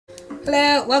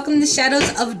Hello, welcome to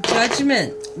Shadows of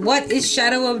Judgment. What is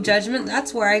Shadow of Judgment?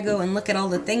 That's where I go and look at all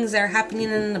the things that are happening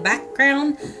in the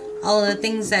background. All the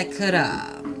things that could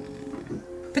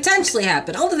potentially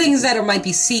happen. All the things that might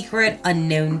be secret,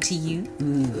 unknown to you.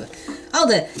 Ooh. All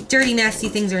the dirty, nasty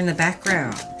things are in the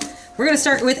background. We're going to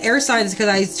start with air signs because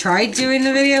I tried doing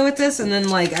the video with this and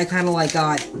then I kind of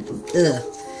got, ugh.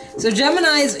 So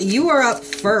Geminis, you are up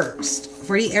first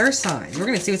for the air signs. We're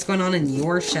going to see what's going on in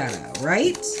your shadow,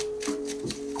 right?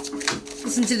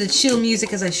 Listen to the chill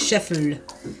music as I shuffle.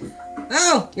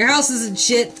 Oh, your house isn't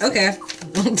shit. Okay.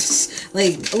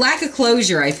 Lack of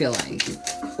closure, I feel like.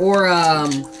 Or,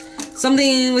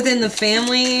 something within the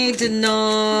family did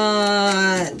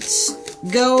not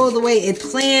go the way it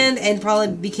planned and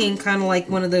probably became kind of like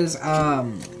one of those, I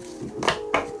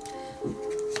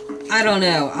don't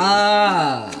know.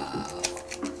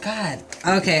 God.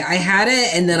 Okay, I had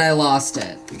it and then I lost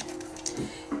it.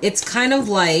 It's kind of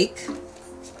like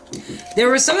there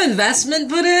was some investment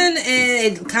put in and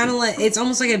it kind of it's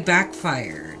almost like it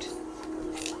backfired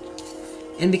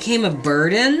and became a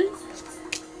burden.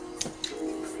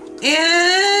 And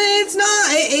it's not,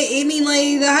 I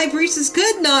mean, the High Priestess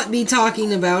could not be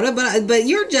talking about it, but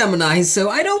you're Gemini, so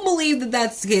I don't believe that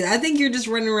that's the case. I think you're just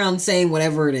running around saying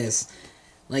whatever it is.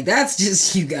 That's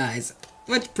just you guys.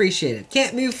 Much appreciated.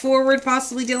 Can't move forward,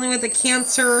 possibly dealing with a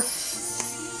Cancer.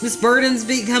 This burden's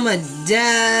become a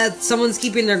death. Someone's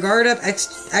keeping their guard up,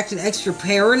 acting extra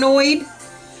paranoid.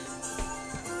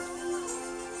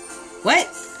 What?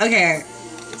 Okay.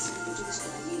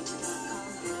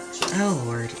 Oh,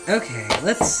 Lord. Okay,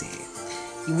 let's see.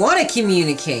 You want to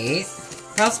communicate.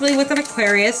 Possibly with an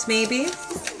Aquarius, maybe.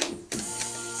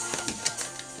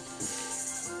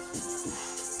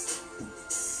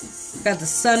 Got the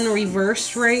sun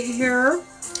reversed right here.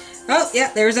 Oh,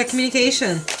 yeah, there's that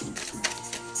communication.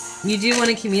 You do want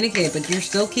to communicate, but you're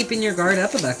still keeping your guard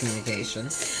up about communication.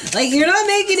 You're not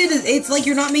making it, it's like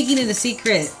you're not making it a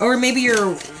secret. Or maybe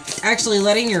you're actually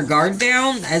letting your guard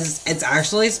down, as it's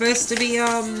actually supposed to be,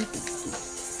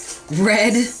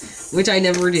 red, which I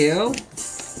never do.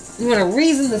 You want a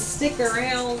reason to stick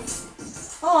around.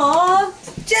 Aww,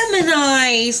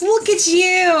 Geminis, look at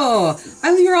you.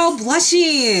 Oh, you're all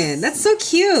blushing. That's so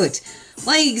cute.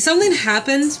 Something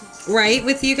happened, right,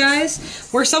 with you guys,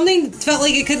 where something felt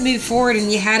like it could move forward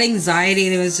and you had anxiety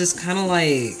and it was just kind of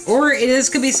or this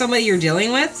could be somebody you're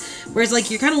dealing with, whereas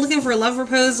you're kind of looking for a love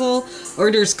proposal,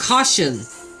 or there's caution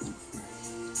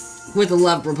with a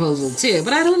love proposal too,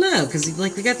 but I don't know, because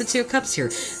we got the Two of Cups here.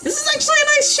 This is actually a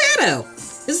nice shadow.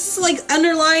 This is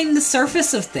underlying the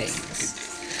surface of things.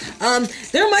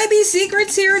 There might be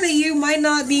secrets here that you might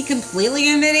not be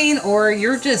completely admitting, or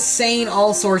you're just saying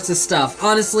all sorts of stuff.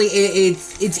 Honestly,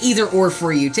 it's either or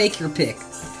for you. Take your pick.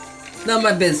 Not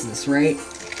my business, right?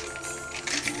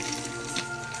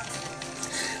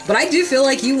 But I do feel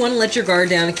like you want to let your guard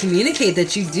down and communicate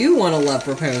that you do want a love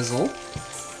proposal,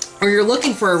 or you're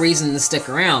looking for a reason to stick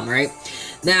around, right?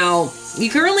 Now,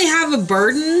 you currently have a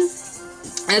burden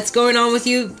that's going on with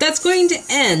you that's going to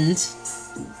end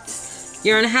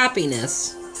your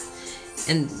unhappiness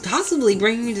and possibly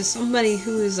bring you to somebody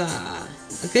who is a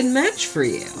good match for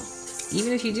you,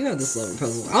 even if you do have this love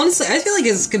proposal. Honestly, I feel like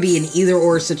this could be an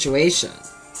either-or situation.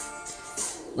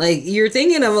 You're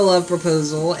thinking of a love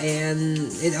proposal and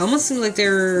it almost seems like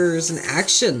there's an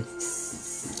action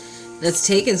that's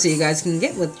taken so you guys can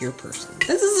get with your person.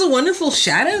 This is a wonderful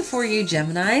shadow for you,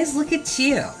 Geminis. Look at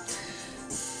you.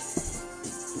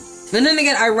 And then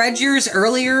again, I read yours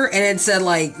earlier, and it said,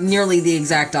 nearly the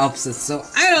exact opposite. So,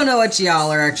 I don't know what y'all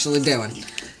are actually doing.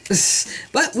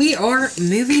 But we are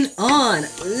moving on.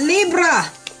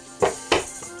 Libra!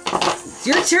 It's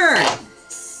your turn.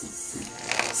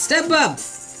 Step up.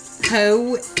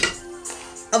 Co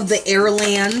of the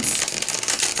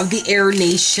Airlands. Of the Air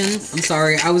Nation. I'm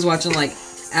sorry, I was watching,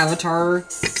 Avatar.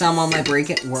 So I'm on my break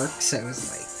at work, so it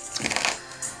was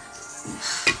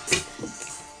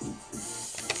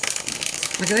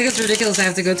I think it's ridiculous I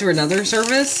have to go through another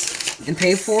service and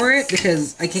pay for it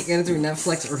because I can't get it through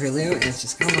Netflix or Hulu, and it's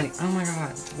just kind of oh my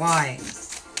god, why?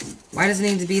 Why does it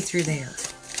need to be through there?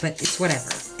 But it's whatever.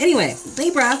 Anyway,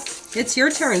 Libra, it's your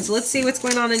turn, so let's see what's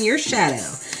going on in your shadow.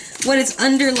 What is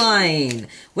underlying?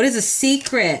 What is a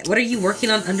secret? What are you working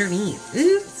on underneath?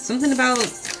 Something about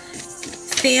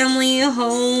family,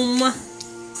 home.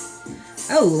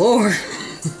 Oh, Lord.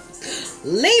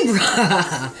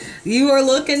 Libra! You are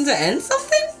looking to end something?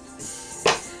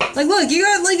 Look, you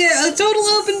got a total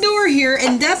open door here,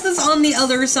 and death is on the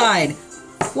other side.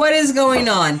 What is going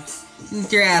on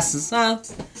with your asses, huh?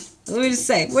 Let me just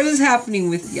say, what is happening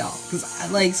with y'all?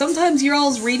 Because, like, sometimes you're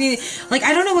all's reading... Like,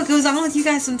 I don't know what goes on with you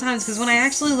guys sometimes, because when I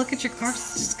actually look at your cards,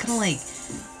 it's just kind of like...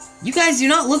 You guys do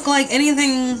not look like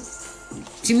anything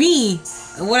to me,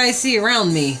 what I see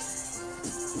around me.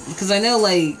 Because I know,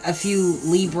 like, a few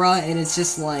Libra, and it's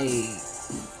just like...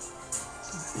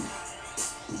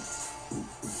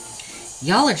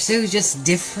 Y'all are so just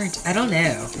different. I don't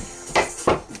know.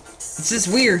 It's just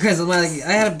weird, because I'm like,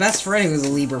 I had a best friend who was a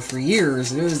Libra for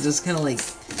years, and it was just kind of like...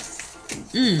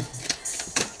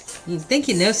 You think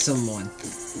you know someone.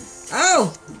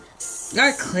 Oh!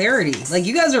 Got clarity. Like,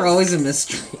 you guys are always a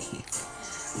mystery.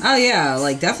 Oh yeah,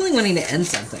 like, definitely wanting to end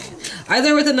something.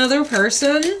 Either with another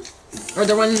person, or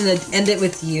they're wanting to end it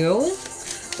with you,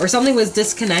 or something was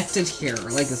disconnected here,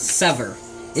 like a sever.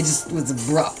 It just was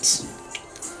abrupt.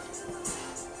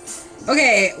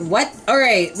 Okay, what?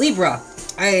 Alright, Libra.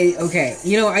 Okay,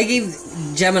 you know, I gave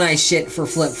Gemini shit for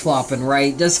flip-flopping,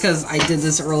 right? Just because I did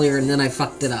this earlier and then I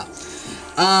fucked it up.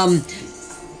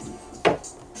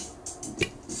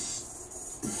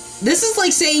 This is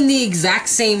like saying the exact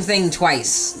same thing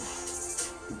twice.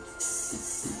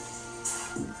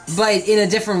 But in a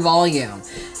different volume.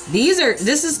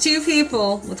 This is two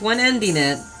people with one ending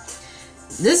it.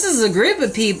 This is a group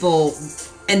of people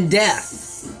and death.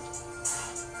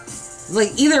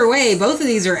 Like, either way, both of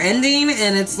these are ending,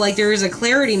 and it's like there's a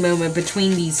clarity moment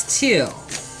between these two.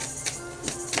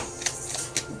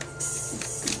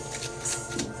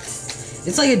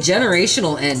 It's like a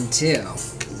generational end, too.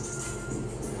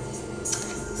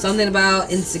 Something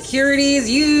about insecurities.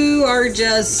 You are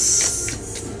just...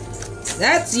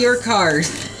 That's your card.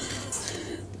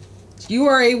 You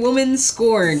are a woman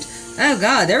scorned. Oh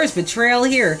god, there was betrayal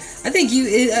here. I think you...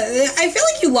 I feel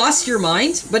like you lost your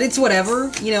mind, but it's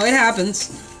whatever. You know, it happens.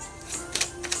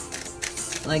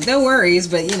 Like, no worries,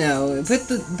 but, you know, put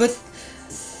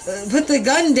the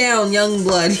gun down, young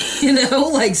blood. You know,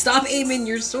 like, stop aiming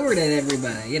your sword at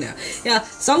everybody, you know. Yeah,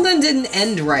 something didn't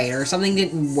end right, or something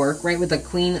didn't work right with the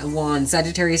Queen of Wands,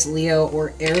 Sagittarius, Leo,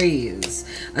 or Aries.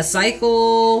 A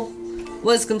cycle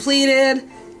was completed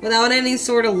without any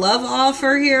sort of love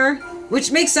offer here. Which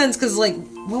makes sense, because, like,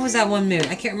 what was that one moon?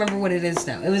 I can't remember what it is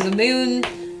now. It was a moon...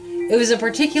 It was a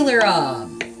particular,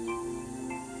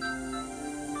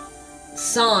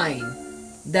 sign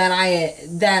that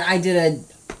I did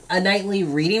a nightly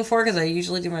reading for, because I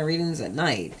usually do my readings at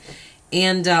night.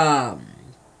 And, I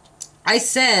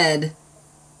said...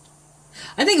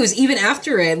 I think it was even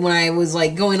after it, when I was,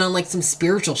 like, going on, like, some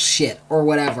spiritual shit, or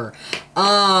whatever.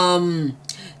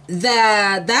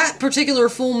 That particular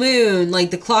full moon,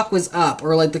 like, the clock was up,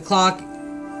 or, like, the clock,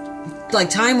 like,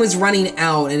 time was running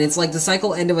out, and it's like the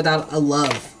cycle ended without a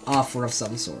love offer of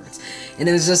some sorts. And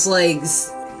it was just, like,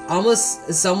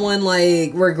 almost someone,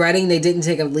 like, regretting they didn't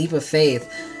take a leap of faith.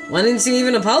 Wanting to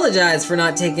even apologize for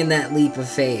not taking that leap of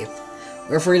faith.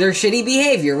 Or for their shitty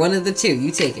behavior, one of the two.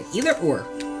 You take it. Either or.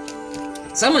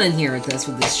 Someone in here with us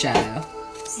with this shadow.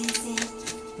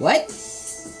 What?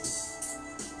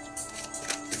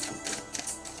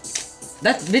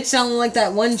 That bitch sounded like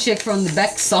that one chick from the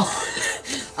Beck song.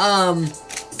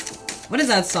 What is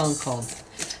that song called?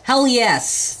 Hell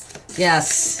yes.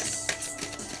 Yes.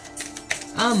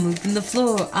 I'm moving the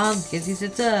floor.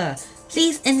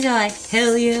 Please enjoy.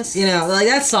 Hell yes. You know, like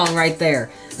that song right there.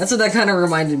 That's what that kind of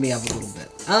reminded me of a little bit.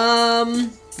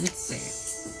 Let's see.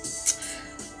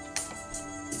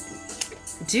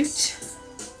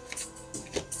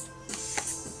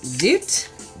 Doot,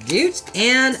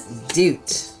 and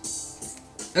doot.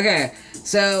 Okay,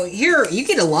 so here, you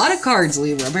get a lot of cards,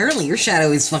 Libra. Apparently your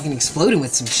shadow is fucking exploding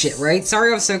with some shit, right?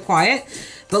 Sorry I was so quiet.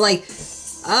 But, like,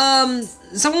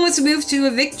 someone wants to move to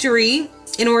a victory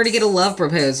in order to get a love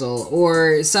proposal.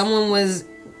 Or someone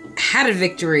had a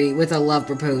victory with a love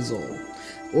proposal.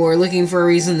 Or looking for a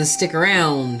reason to stick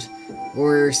around.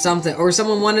 Or something. Or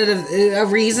someone wanted a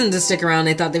reason to stick around.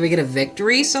 They thought they would get a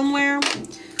victory somewhere.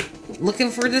 Looking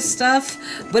for this stuff.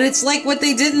 But it's like what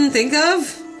they didn't think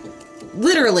of.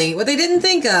 Literally, what they didn't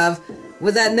think of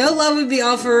was that no love would be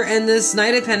offered, and this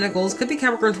Knight of Pentacles could be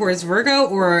Capricorn, Taurus, Virgo,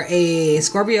 or a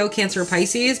Scorpio, Cancer,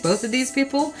 Pisces, both of these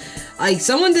people. Like,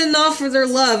 someone didn't offer their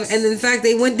love, and in fact,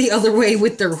 they went the other way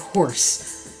with their horse.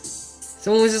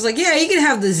 Someone was just like, yeah, you can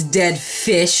have this dead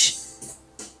fish.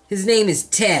 His name is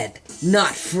Ted,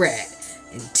 not Fred.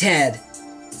 And Ted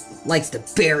likes to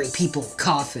bury people in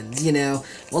coffins, you know?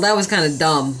 Well, that was kind of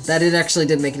dumb. That it actually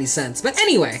didn't make any sense. But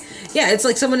anyway, yeah, it's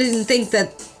like someone didn't think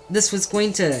that this was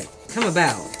going to come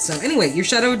about. So anyway, your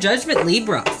Shadow Judgment,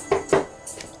 Libra.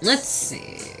 Let's see.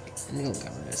 I think I'll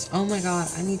cover this. Oh my god,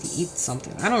 I need to eat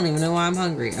something. I don't even know why I'm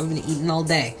hungry. I've been eating all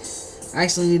day. I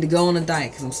actually need to go on a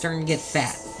diet because I'm starting to get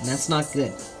fat. And that's not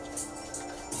good.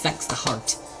 affects the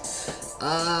heart.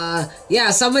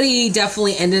 Yeah, somebody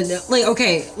definitely ended, like,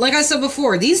 okay, like I said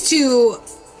before, these two,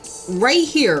 right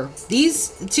here, these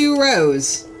two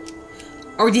rows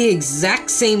are the exact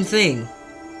same thing.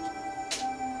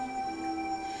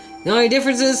 The only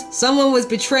difference is, someone was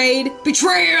betrayed,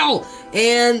 betrayal,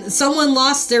 and someone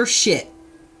lost their shit.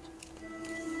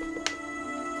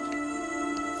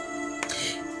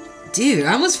 Dude,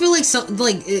 I almost feel like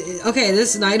okay,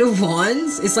 this Knight of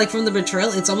Wands, it's like from the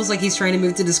betrayal, it's almost like he's trying to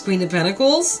move to this Queen of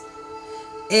Pentacles.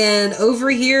 And over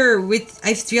here,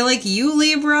 I feel like you,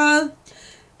 Libra,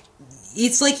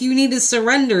 it's like you need to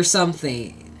surrender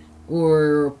something.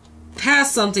 Or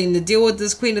pass something to deal with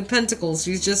this Queen of Pentacles.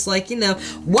 She's just like, you know,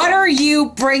 what are you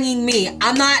bringing me?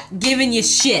 I'm not giving you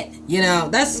shit. You know,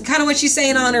 that's kind of what she's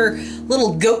saying on her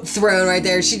little goat throne right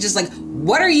there. She's just like,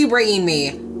 what are you bringing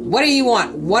me? What do you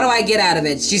want? What do I get out of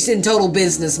it? She's in total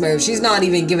business mode. She's not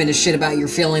even giving a shit about your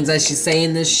feelings as she's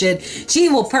saying this shit. She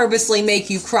will purposely make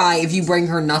you cry if you bring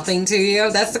her nothing to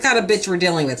you. That's the kind of bitch we're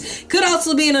dealing with. Could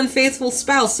also be an unfaithful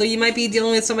spouse, so you might be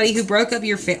dealing with somebody who broke up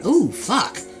your Ooh,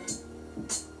 fuck.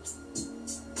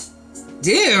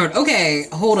 Dude, okay,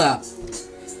 hold up.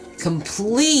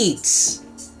 Complete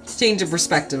change of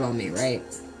perspective on me, right?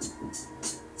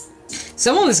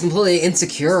 Someone was completely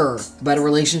insecure about a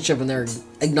relationship and they're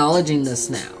acknowledging this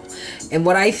now. And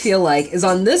what I feel like is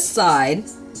on this side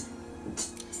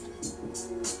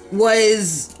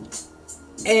was,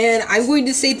 and I'm going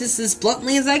to say this as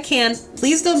bluntly as I can,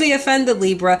 please don't be offended,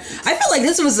 Libra. I feel like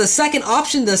this was the second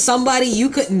option to somebody you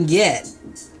couldn't get.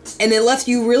 And it left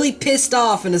you really pissed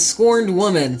off and a scorned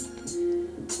woman.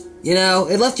 You know,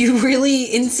 it left you really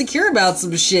insecure about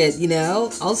some shit, you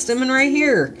know? All stemming right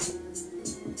here.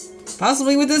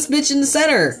 Possibly with this bitch in the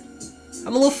center.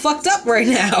 I'm a little fucked up right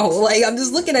now. Like, I'm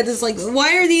just looking at this like,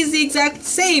 why are these the exact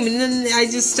same? And then I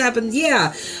just happened,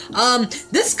 yeah.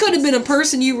 This could have been a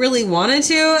person you really wanted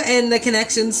to, and the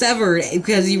connection severed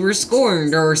because you were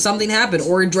scorned, or something happened,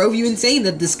 or it drove you insane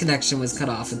that this connection was cut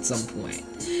off at some point.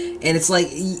 And it's like,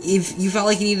 if you felt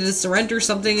like you needed to surrender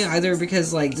something, either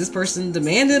because, like, this person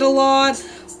demanded a lot,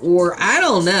 or I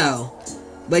don't know.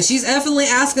 But she's definitely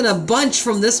asking a bunch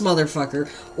from this motherfucker.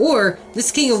 Or,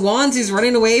 this King of Wands who's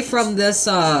running away from this,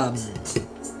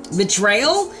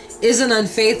 betrayal is an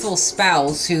unfaithful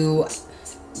spouse who,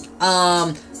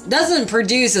 doesn't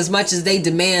produce as much as they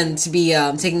demand to be,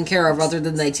 taken care of, other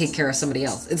than they take care of somebody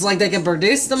else. It's like they can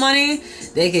produce the money,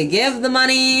 they can give the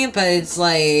money, but it's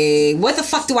like, what the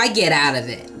fuck do I get out of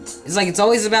it? It's like, it's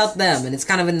always about them, and it's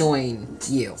kind of annoying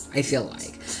you, I feel like.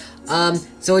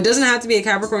 So it doesn't have to be a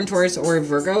Capricorn, Taurus, or a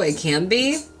Virgo. It can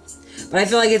be. But I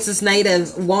feel like it's this Knight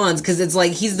of Wands, because it's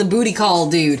like, he's the booty call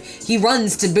dude. He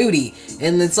runs to booty.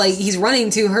 And it's like, he's running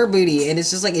to her booty. And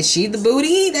it's just like, is she the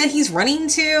booty that he's running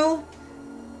to?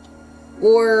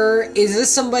 Or is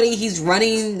this somebody he's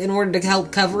running in order to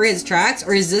help cover his tracks?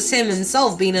 Or is this him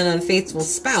himself being an unfaithful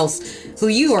spouse who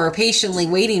you are patiently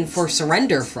waiting for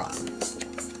surrender from?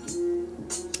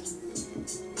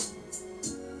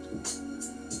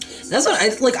 That's what I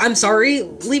like. I'm sorry,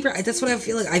 Libra. That's what I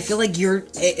feel like. I feel like you're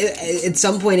at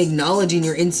some point acknowledging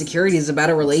your insecurities about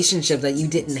a relationship that you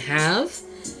didn't have.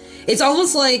 It's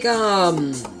almost like,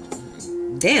 damn,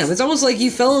 it's almost like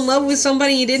you fell in love with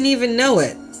somebody you didn't even know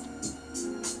it.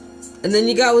 And then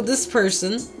you got with this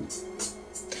person.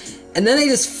 And then they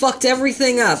just fucked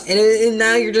everything up. And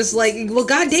now you're just like, well,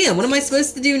 goddamn, what am I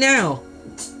supposed to do now?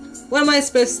 What am I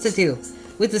supposed to do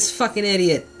with this fucking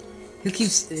idiot who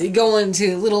keeps going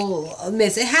to little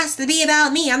miss? It has to be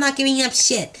about me. I'm not giving up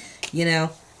shit. You know?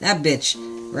 That bitch.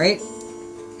 Right?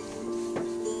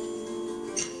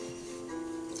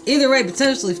 Either way,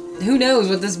 potentially, who knows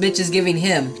what this bitch is giving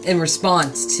him in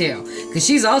response to. Because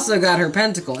she's also got her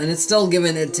pentacle, and it's still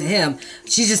giving it to him.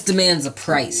 She just demands a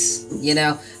price, you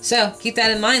know? So, keep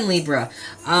that in mind, Libra.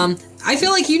 I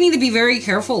feel like you need to be very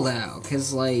careful, though.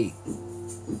 Because, like,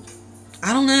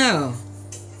 I don't know.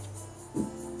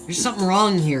 There's something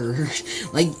wrong here.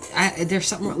 Like, there's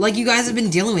something, like, you guys have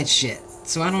been dealing with shit.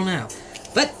 So, I don't know.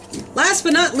 But, last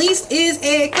but not least is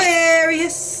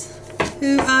Aquarius,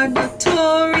 who are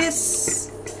notorious.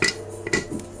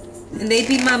 And they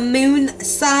be my moon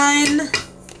sign.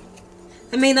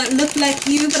 I may not look like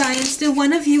you, but I am still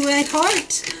one of you at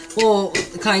heart. Well,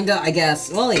 kinda, I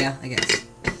guess. Well, yeah, I guess.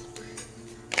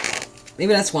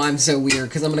 Maybe that's why I'm so weird,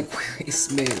 because I'm an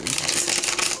Aquarius moon.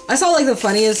 I saw, like, the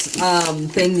funniest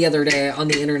thing the other day on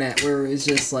the internet, where it was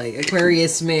just, like,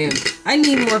 Aquarius moon, I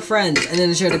need more friends, and then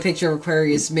it showed a picture of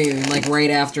Aquarius moon, like, right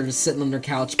after, just sitting on their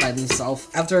couch by themselves,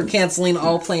 after canceling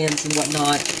all plans and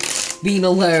whatnot, being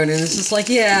alone, and it's just like,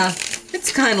 yeah,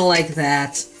 it's kind of like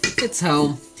that. It's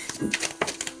home.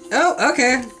 Oh,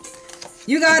 okay.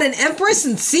 You got an Empress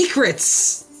and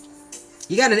secrets.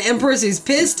 You got an Empress who's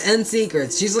pissed and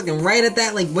secrets. She's looking right at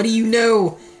that like, what do you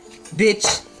know,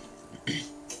 bitch?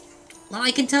 Well,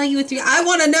 I can tell you with you. I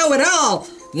want to know it all.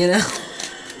 You know?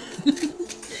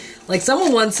 Like,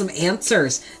 someone wants some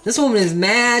answers. This woman is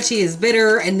mad. She is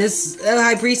bitter. And this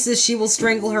High Priestess, she will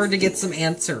strangle her to get some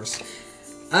answers.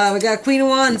 We got Queen of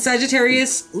Wands,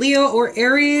 Sagittarius, Leo, or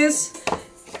Aries.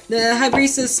 The High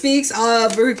Priestess speaks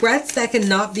of regrets that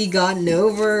cannot be gotten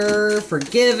over,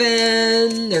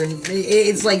 forgiven.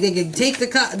 It's like they can take the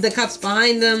cups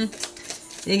behind them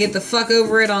and get the fuck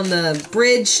over it on the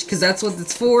bridge, because that's what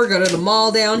it's for. Go to the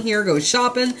mall down here, go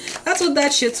shopping. That's what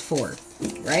that shit's for,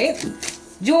 right?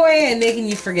 Joy and making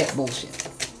you forget bullshit.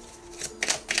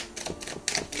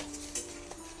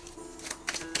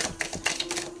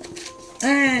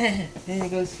 And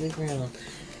go sleep around.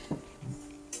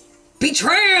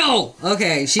 Betrayal!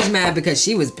 Okay, she's mad because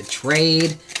she was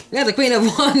betrayed. We got the Queen of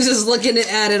Wands just looking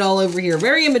at it all over here.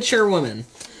 Very immature woman,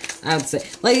 I would say.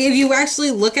 Like, if you actually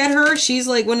look at her, she's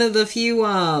like one of the few,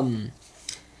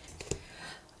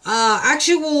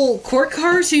 actual court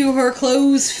cards who her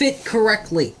clothes fit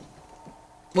correctly.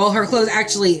 Well, her clothes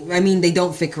actually, I mean, they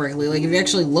don't fit correctly. Like, if you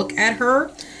actually look at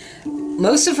her,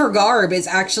 most of her garb is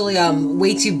actually,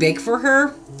 way too big for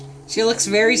her. She looks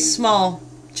very small.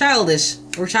 Childish.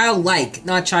 Or childlike,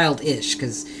 not childish,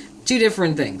 because two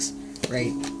different things,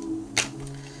 right?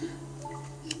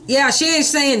 Yeah, she ain't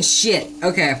saying shit.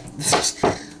 Okay.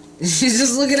 She's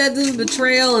just looking at this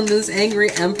betrayal and this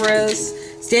angry Empress,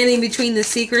 standing between the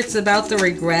secrets about the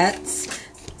regrets.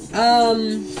 God,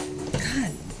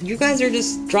 you guys are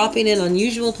just dropping in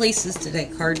unusual places today,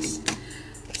 cards.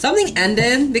 Something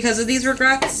ended because of these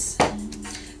regrets.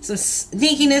 Some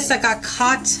sneakiness that got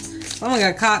caught. Someone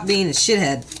got caught being a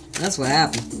shithead. That's what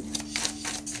happened.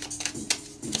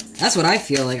 That's what I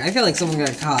feel like. I feel like someone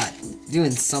got caught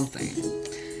doing something.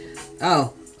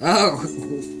 Oh. Oh.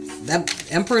 That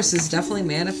Empress is definitely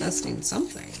manifesting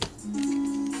something.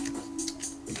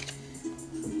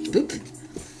 Boop.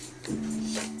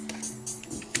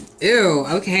 Ew,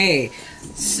 okay.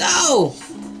 So,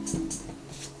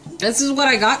 this is what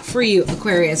I got for you,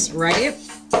 Aquarius, right?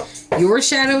 Your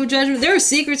shadow of judgment. There are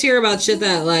secrets here about shit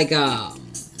that, like,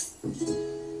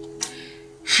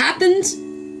 happened.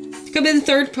 Could have been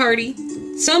third party.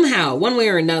 Somehow, one way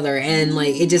or another, and,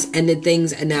 like, it just ended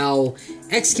things, and now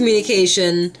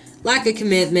excommunication, lack of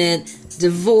commitment,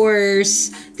 divorce,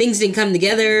 things didn't come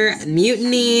together,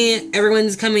 mutiny,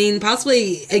 everyone's coming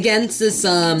possibly against this,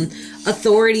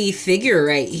 authority figure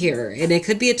right here. And it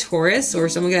could be a Taurus, or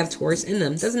someone could have Taurus in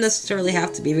them. Doesn't necessarily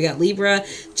have to be. We got Libra,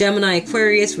 Gemini,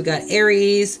 Aquarius, we got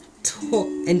Aries,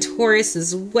 and Taurus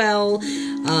as well.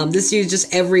 This dude's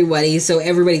just everybody, so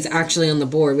everybody's actually on the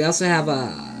board. We also have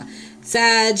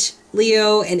Sag,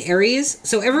 Leo, and Aries.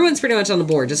 So everyone's pretty much on the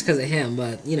board just because of him,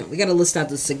 but, you know, we gotta list out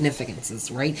the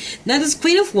significances, right? Now, this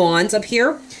Queen of Wands up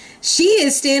here, she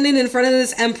is standing in front of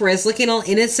this Empress, looking all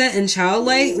innocent and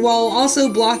childlike, while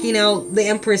also blocking out the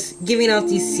Empress, giving out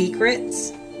these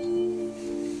secrets.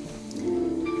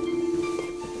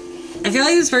 I feel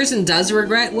like this person does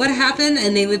regret what happened,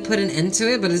 and they would put an end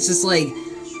to it, but it's just like,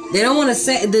 they don't want to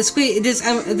say, this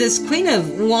Queen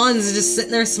of Wands is just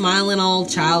sitting there smiling all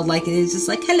childlike, and it's just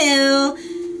like, hello,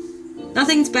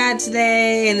 nothing's bad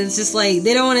today, and it's just like,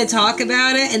 they don't want to talk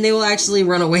about it, and they will actually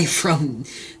run away from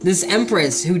this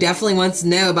Empress, who definitely wants to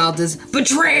know about this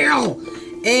betrayal,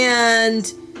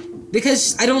 and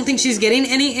because I don't think she's getting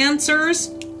any answers,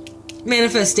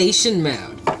 manifestation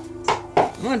mode.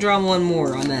 I want to draw one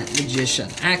more on that Magician.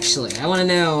 Actually, I want to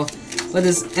know what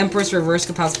this Empress reverse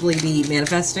could possibly be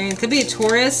manifesting. It could be a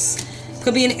Taurus,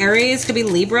 could be an Aries, could be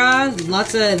Libra.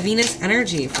 Lots of Venus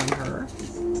energy from her.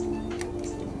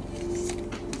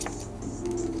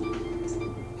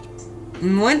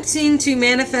 Wanting to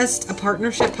manifest a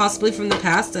partnership possibly from the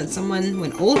past that someone,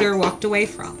 when older, walked away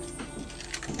from.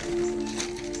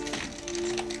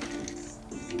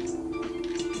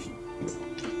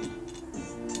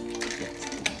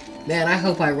 Man, I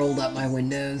hope I rolled up my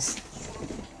windows.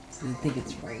 I think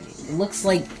it's raining. It looks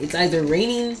like it's either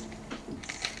raining,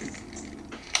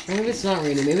 or maybe it's not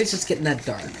raining. Maybe it's just getting that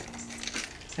dark.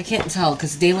 I can't tell,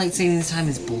 because daylight savings time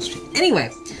is bullshit.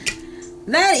 Anyway,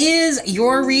 that is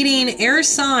your reading, air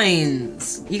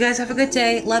signs. You guys have a good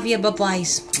day. Love you. Bye-bye.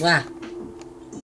 Mwah.